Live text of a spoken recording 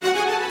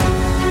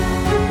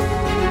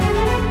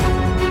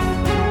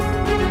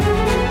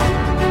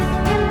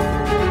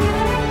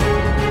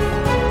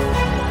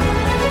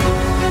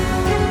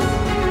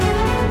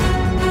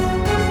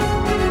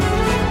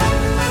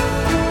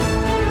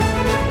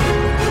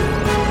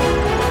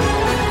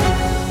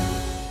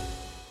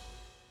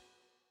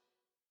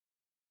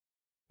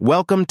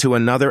Welcome to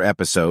another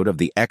episode of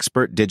the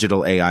Expert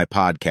Digital AI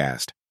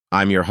Podcast.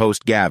 I'm your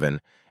host,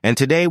 Gavin, and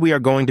today we are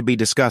going to be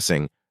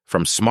discussing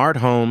From Smart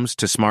Homes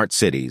to Smart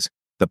Cities,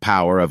 the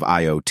Power of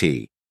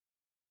IoT.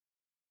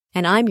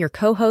 And I'm your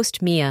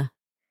co-host, Mia.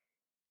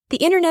 The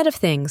Internet of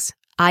Things,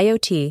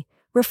 IoT,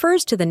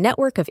 refers to the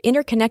network of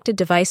interconnected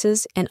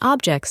devices and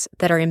objects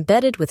that are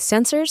embedded with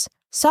sensors,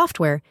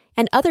 software,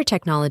 and other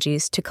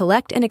technologies to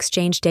collect and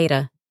exchange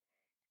data.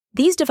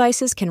 These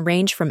devices can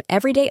range from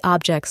everyday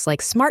objects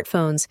like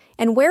smartphones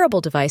and wearable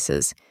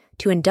devices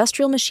to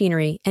industrial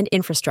machinery and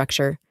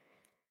infrastructure.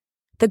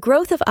 The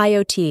growth of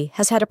IoT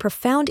has had a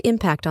profound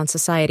impact on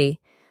society,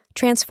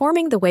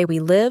 transforming the way we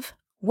live,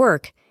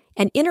 work,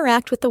 and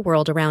interact with the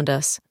world around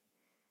us.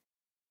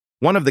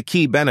 One of the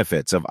key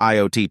benefits of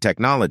IoT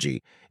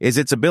technology is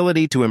its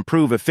ability to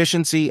improve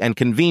efficiency and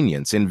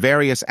convenience in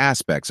various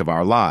aspects of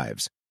our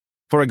lives.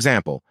 For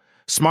example,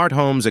 smart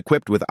homes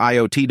equipped with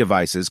IoT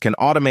devices can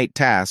automate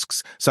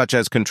tasks such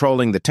as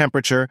controlling the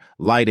temperature,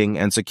 lighting,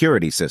 and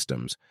security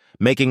systems,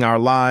 making our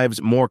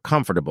lives more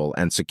comfortable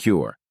and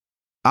secure.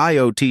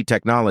 IoT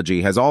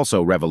technology has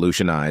also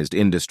revolutionized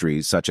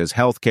industries such as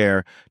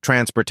healthcare,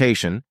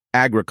 transportation,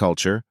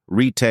 agriculture,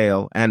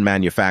 retail, and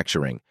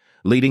manufacturing,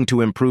 leading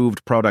to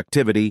improved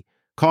productivity,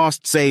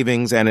 cost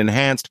savings, and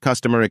enhanced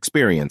customer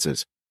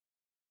experiences.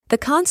 The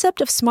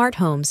concept of smart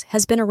homes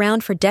has been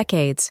around for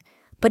decades,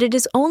 but it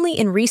is only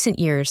in recent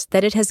years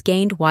that it has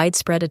gained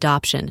widespread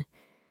adoption.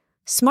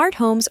 Smart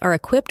homes are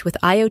equipped with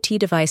IoT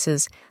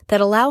devices that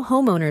allow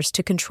homeowners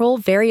to control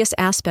various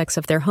aspects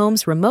of their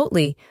homes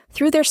remotely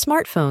through their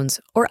smartphones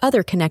or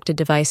other connected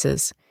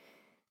devices.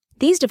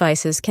 These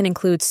devices can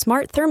include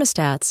smart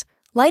thermostats,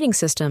 lighting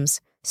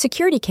systems,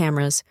 security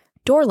cameras,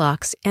 door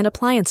locks, and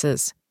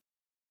appliances.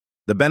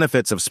 The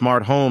benefits of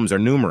smart homes are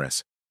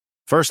numerous.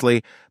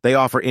 Firstly, they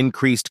offer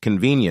increased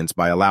convenience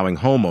by allowing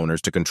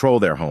homeowners to control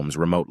their homes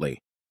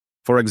remotely.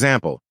 For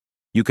example,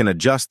 you can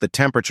adjust the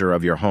temperature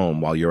of your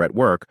home while you're at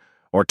work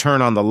or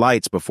turn on the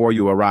lights before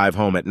you arrive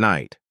home at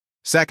night.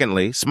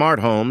 Secondly, smart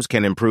homes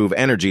can improve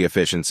energy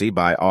efficiency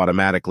by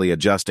automatically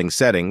adjusting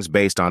settings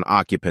based on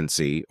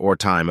occupancy or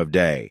time of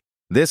day.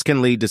 This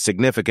can lead to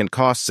significant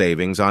cost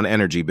savings on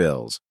energy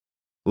bills.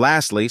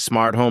 Lastly,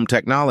 smart home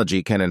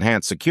technology can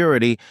enhance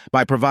security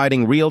by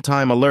providing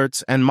real-time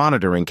alerts and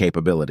monitoring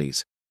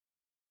capabilities.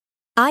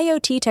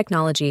 IoT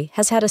technology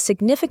has had a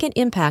significant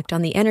impact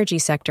on the energy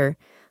sector,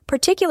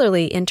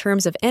 particularly in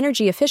terms of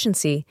energy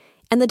efficiency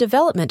and the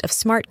development of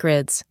smart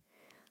grids.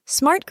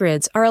 Smart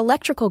grids are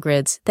electrical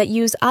grids that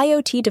use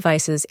IoT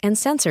devices and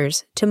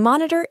sensors to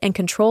monitor and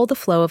control the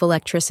flow of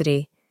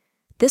electricity.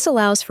 This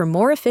allows for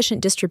more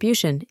efficient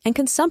distribution and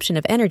consumption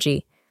of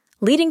energy,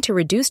 leading to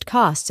reduced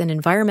costs and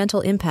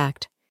environmental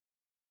impact.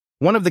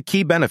 One of the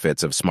key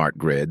benefits of smart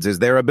grids is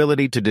their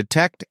ability to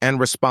detect and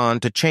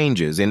respond to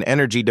changes in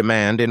energy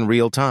demand in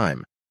real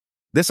time.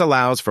 This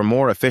allows for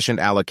more efficient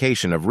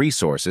allocation of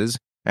resources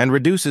and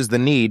reduces the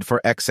need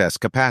for excess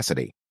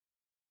capacity.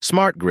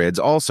 Smart grids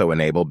also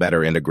enable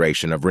better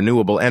integration of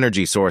renewable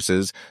energy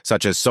sources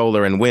such as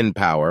solar and wind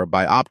power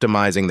by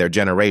optimizing their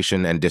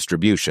generation and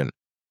distribution.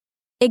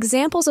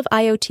 Examples of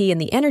IoT in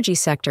the energy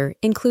sector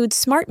include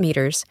smart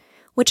meters,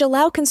 which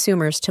allow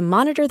consumers to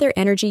monitor their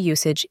energy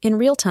usage in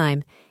real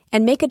time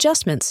and make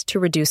adjustments to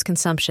reduce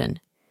consumption.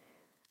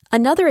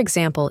 Another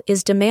example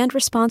is demand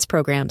response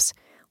programs,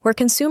 where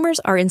consumers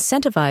are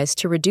incentivized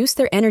to reduce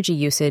their energy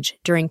usage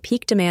during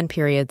peak demand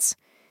periods.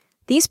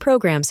 These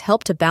programs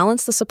help to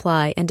balance the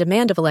supply and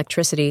demand of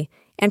electricity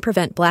and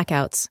prevent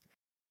blackouts.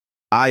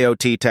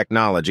 IoT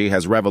technology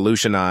has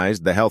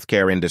revolutionized the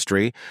healthcare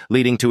industry,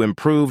 leading to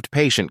improved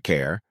patient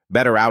care,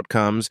 better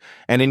outcomes,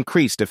 and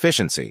increased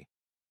efficiency.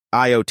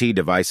 IoT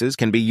devices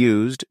can be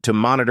used to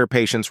monitor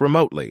patients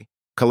remotely,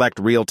 collect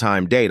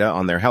real-time data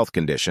on their health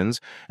conditions,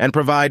 and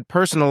provide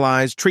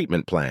personalized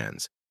treatment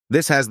plans.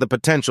 This has the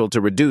potential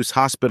to reduce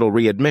hospital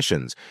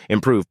readmissions,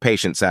 improve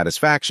patient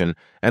satisfaction,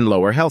 and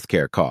lower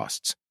healthcare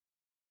costs.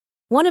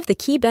 One of the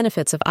key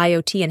benefits of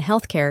IoT in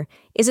healthcare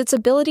is its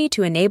ability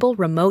to enable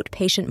remote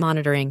patient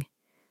monitoring.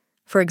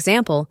 For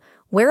example,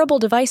 wearable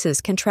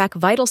devices can track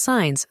vital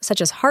signs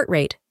such as heart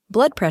rate,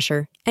 blood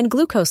pressure, and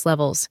glucose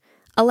levels,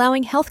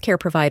 allowing healthcare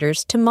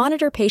providers to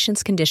monitor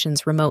patients'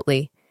 conditions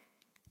remotely.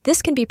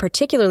 This can be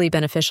particularly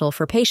beneficial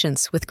for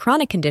patients with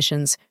chronic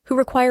conditions who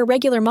require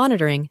regular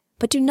monitoring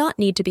but do not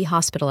need to be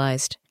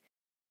hospitalized.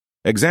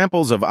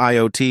 Examples of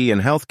IoT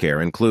in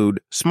healthcare include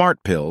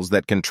smart pills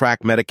that can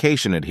track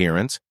medication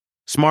adherence,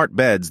 smart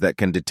beds that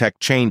can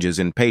detect changes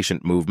in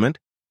patient movement,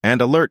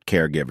 and alert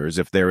caregivers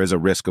if there is a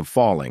risk of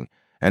falling,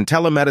 and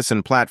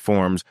telemedicine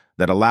platforms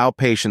that allow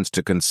patients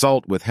to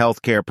consult with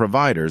healthcare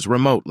providers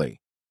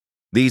remotely.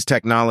 These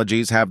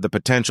technologies have the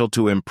potential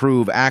to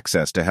improve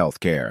access to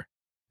healthcare,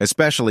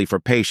 especially for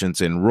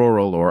patients in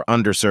rural or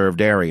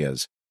underserved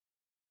areas.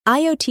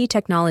 IoT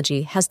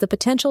technology has the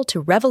potential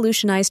to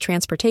revolutionize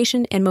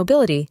transportation and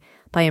mobility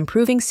by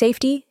improving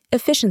safety,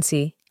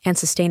 efficiency, and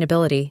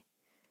sustainability.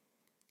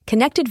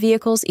 Connected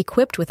vehicles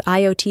equipped with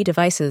IoT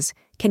devices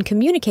can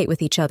communicate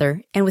with each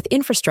other and with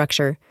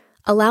infrastructure,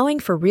 allowing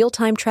for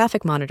real-time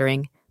traffic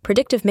monitoring,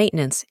 predictive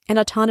maintenance, and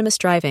autonomous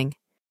driving.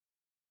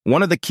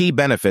 One of the key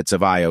benefits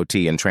of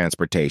IoT in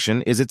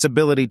transportation is its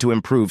ability to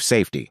improve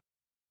safety.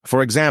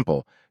 For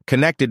example,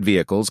 connected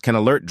vehicles can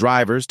alert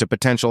drivers to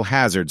potential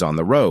hazards on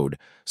the road,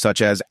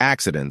 such as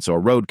accidents or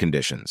road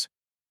conditions.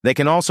 They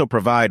can also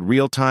provide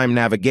real-time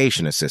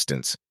navigation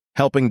assistance,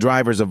 helping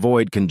drivers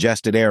avoid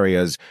congested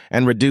areas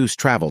and reduce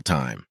travel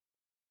time.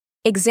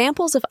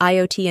 Examples of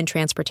IoT in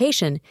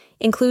transportation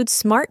include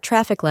smart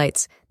traffic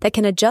lights that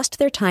can adjust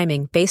their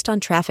timing based on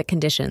traffic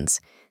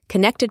conditions,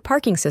 connected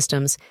parking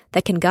systems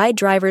that can guide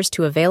drivers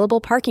to available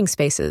parking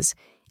spaces,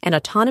 and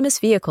autonomous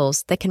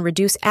vehicles that can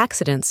reduce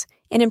accidents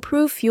and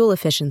improve fuel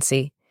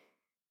efficiency.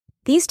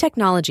 These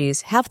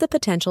technologies have the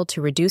potential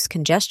to reduce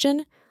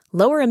congestion,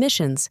 lower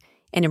emissions,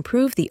 and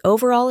improve the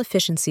overall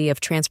efficiency of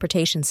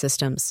transportation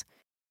systems.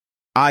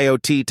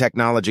 IoT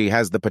technology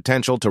has the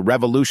potential to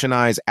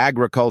revolutionize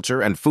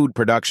agriculture and food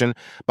production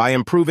by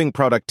improving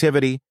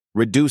productivity,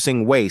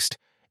 reducing waste,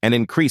 and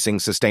increasing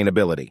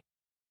sustainability.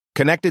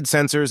 Connected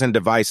sensors and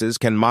devices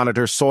can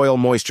monitor soil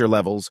moisture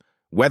levels,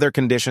 weather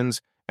conditions,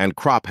 and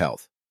crop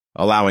health,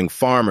 allowing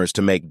farmers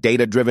to make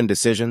data-driven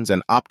decisions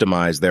and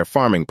optimize their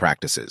farming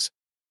practices.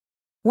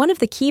 One of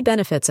the key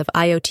benefits of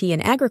IoT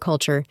in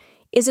agriculture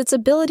is its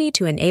ability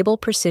to enable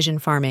precision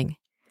farming.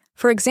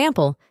 For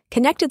example,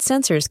 connected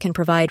sensors can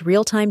provide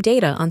real-time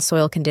data on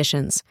soil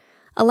conditions,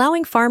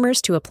 allowing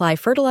farmers to apply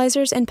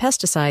fertilizers and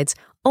pesticides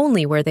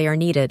only where they are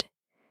needed.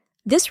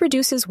 This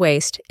reduces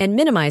waste and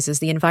minimizes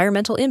the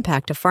environmental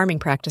impact of farming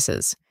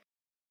practices.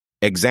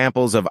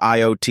 Examples of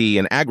IoT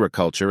in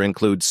agriculture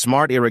include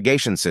smart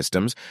irrigation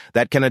systems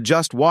that can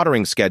adjust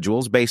watering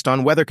schedules based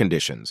on weather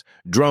conditions,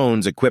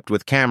 drones equipped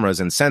with cameras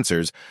and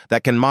sensors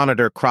that can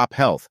monitor crop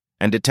health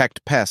and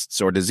detect pests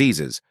or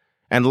diseases,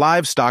 and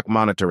livestock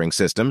monitoring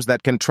systems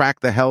that can track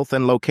the health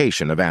and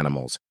location of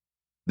animals.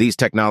 These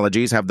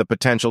technologies have the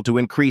potential to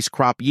increase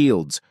crop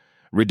yields,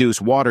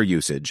 reduce water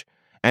usage,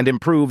 and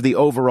improve the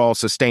overall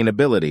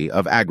sustainability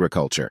of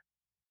agriculture.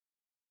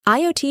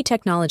 IoT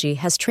technology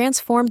has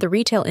transformed the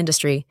retail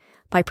industry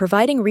by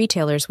providing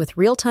retailers with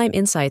real-time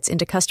insights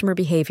into customer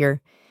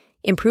behavior,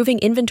 improving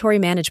inventory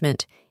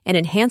management, and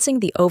enhancing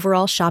the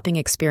overall shopping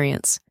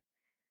experience.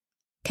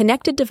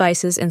 Connected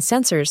devices and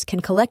sensors can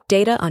collect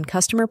data on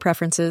customer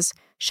preferences,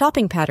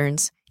 shopping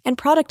patterns, and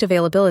product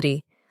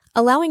availability,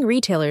 allowing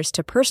retailers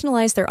to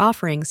personalize their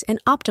offerings and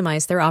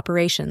optimize their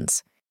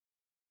operations.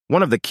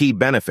 One of the key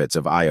benefits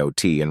of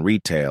IoT in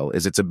retail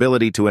is its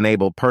ability to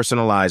enable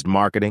personalized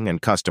marketing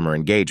and customer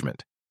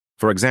engagement.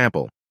 For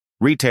example,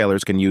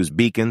 retailers can use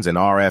beacons and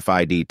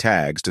RFID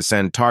tags to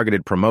send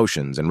targeted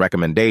promotions and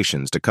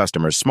recommendations to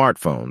customers'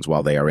 smartphones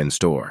while they are in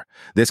store.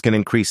 This can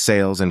increase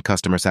sales and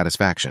customer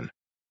satisfaction.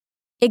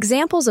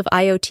 Examples of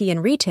IoT in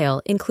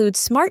retail include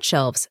smart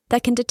shelves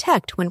that can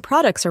detect when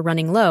products are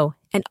running low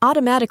and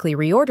automatically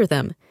reorder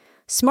them,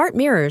 smart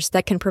mirrors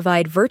that can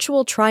provide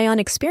virtual try-on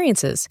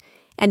experiences,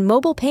 and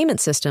mobile payment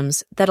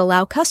systems that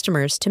allow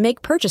customers to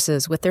make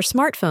purchases with their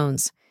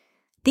smartphones.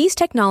 These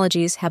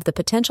technologies have the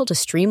potential to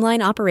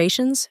streamline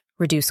operations,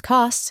 reduce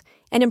costs,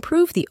 and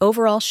improve the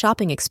overall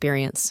shopping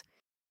experience.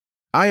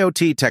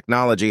 IoT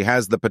technology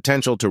has the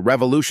potential to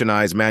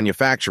revolutionize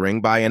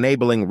manufacturing by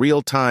enabling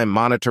real-time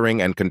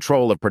monitoring and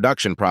control of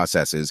production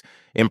processes,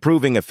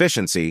 improving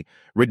efficiency,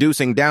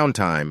 reducing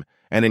downtime,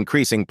 and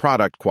increasing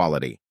product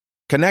quality.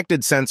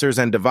 Connected sensors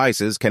and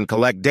devices can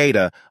collect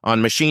data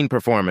on machine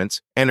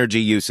performance, energy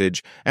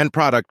usage, and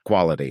product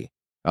quality,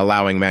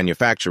 allowing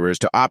manufacturers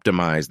to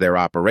optimize their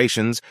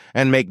operations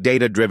and make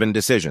data-driven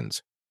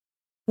decisions.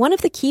 One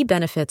of the key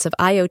benefits of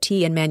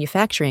IoT in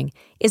manufacturing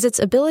is its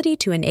ability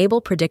to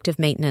enable predictive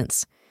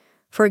maintenance.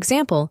 For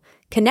example,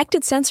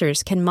 connected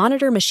sensors can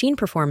monitor machine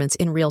performance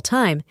in real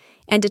time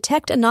and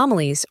detect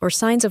anomalies or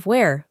signs of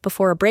wear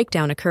before a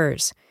breakdown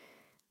occurs.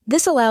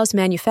 This allows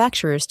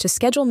manufacturers to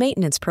schedule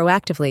maintenance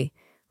proactively,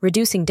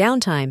 reducing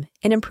downtime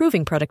and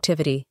improving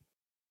productivity.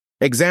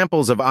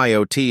 Examples of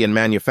IoT in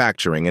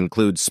manufacturing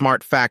include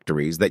smart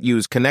factories that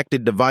use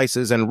connected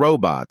devices and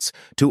robots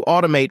to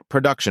automate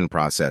production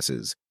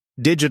processes,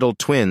 digital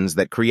twins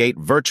that create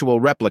virtual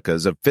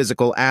replicas of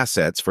physical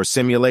assets for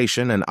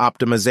simulation and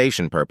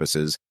optimization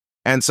purposes,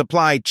 and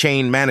supply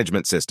chain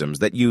management systems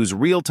that use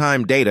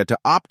real-time data to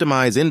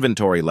optimize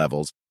inventory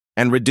levels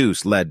and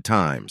reduce lead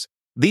times.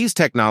 These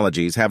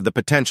technologies have the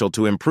potential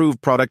to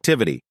improve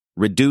productivity,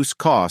 reduce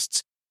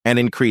costs, and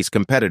increase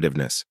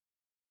competitiveness.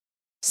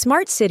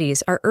 Smart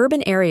cities are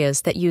urban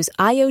areas that use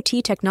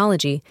IoT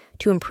technology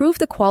to improve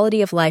the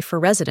quality of life for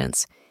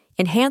residents,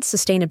 enhance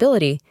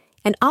sustainability,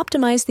 and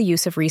optimize the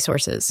use of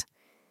resources.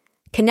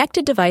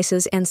 Connected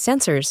devices and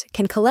sensors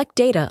can collect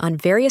data on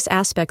various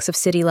aspects of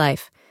city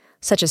life,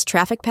 such as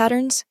traffic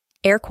patterns,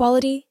 air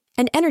quality,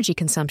 and energy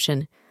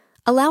consumption,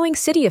 allowing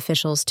city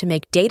officials to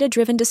make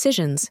data-driven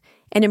decisions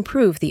and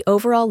improve the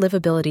overall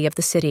livability of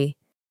the city.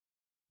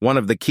 One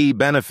of the key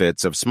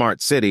benefits of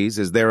smart cities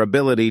is their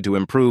ability to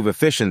improve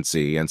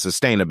efficiency and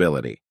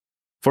sustainability.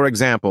 For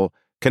example,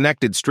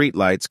 connected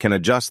streetlights can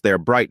adjust their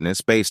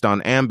brightness based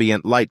on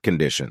ambient light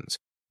conditions,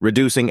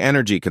 reducing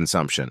energy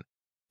consumption.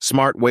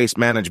 Smart waste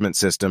management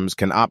systems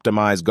can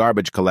optimize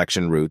garbage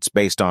collection routes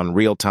based on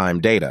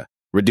real-time data,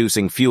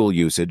 reducing fuel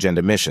usage and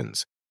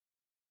emissions.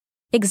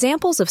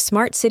 Examples of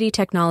smart city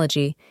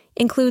technology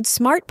include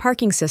smart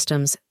parking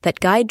systems that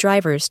guide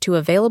drivers to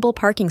available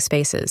parking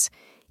spaces,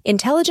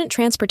 intelligent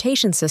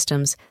transportation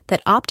systems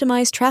that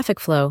optimize traffic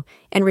flow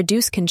and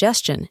reduce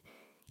congestion,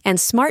 and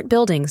smart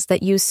buildings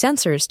that use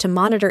sensors to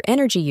monitor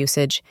energy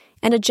usage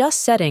and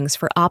adjust settings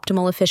for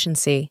optimal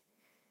efficiency.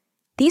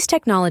 These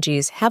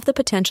technologies have the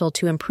potential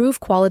to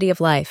improve quality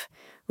of life,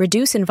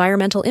 reduce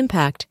environmental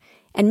impact,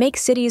 and make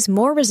cities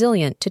more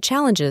resilient to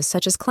challenges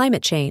such as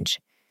climate change.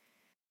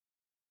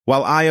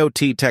 While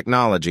IoT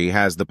technology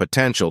has the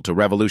potential to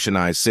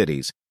revolutionize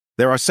cities,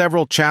 there are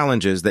several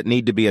challenges that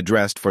need to be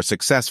addressed for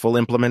successful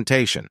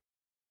implementation.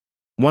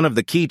 One of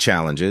the key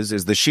challenges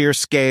is the sheer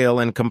scale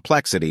and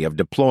complexity of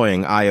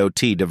deploying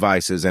IoT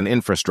devices and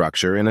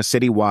infrastructure in a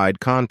citywide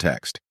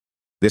context.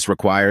 This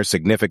requires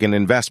significant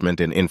investment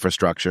in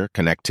infrastructure,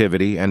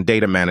 connectivity, and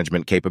data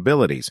management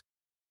capabilities.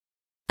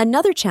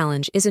 Another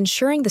challenge is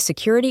ensuring the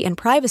security and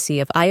privacy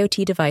of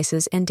IoT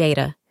devices and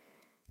data.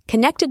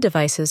 Connected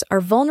devices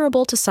are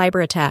vulnerable to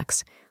cyber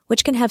attacks,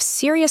 which can have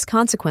serious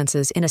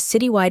consequences in a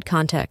citywide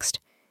context.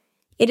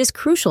 It is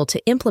crucial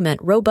to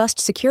implement robust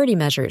security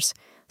measures,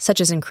 such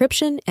as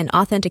encryption and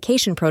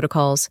authentication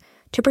protocols,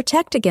 to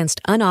protect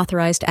against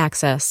unauthorized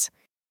access.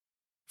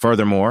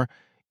 Furthermore,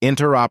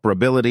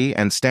 interoperability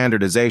and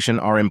standardization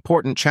are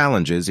important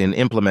challenges in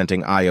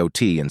implementing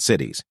IoT in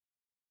cities.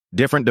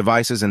 Different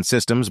devices and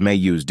systems may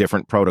use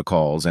different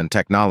protocols and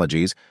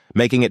technologies,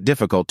 making it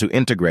difficult to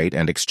integrate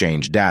and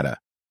exchange data.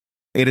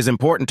 It is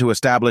important to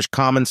establish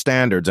common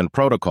standards and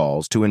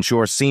protocols to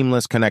ensure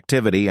seamless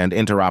connectivity and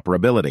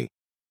interoperability.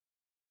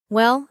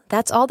 Well,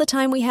 that's all the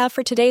time we have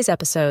for today's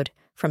episode.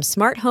 From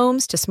smart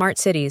homes to smart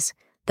cities,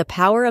 the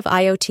power of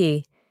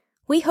IoT.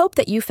 We hope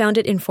that you found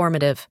it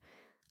informative.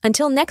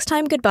 Until next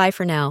time, goodbye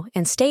for now,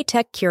 and stay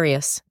tech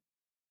curious.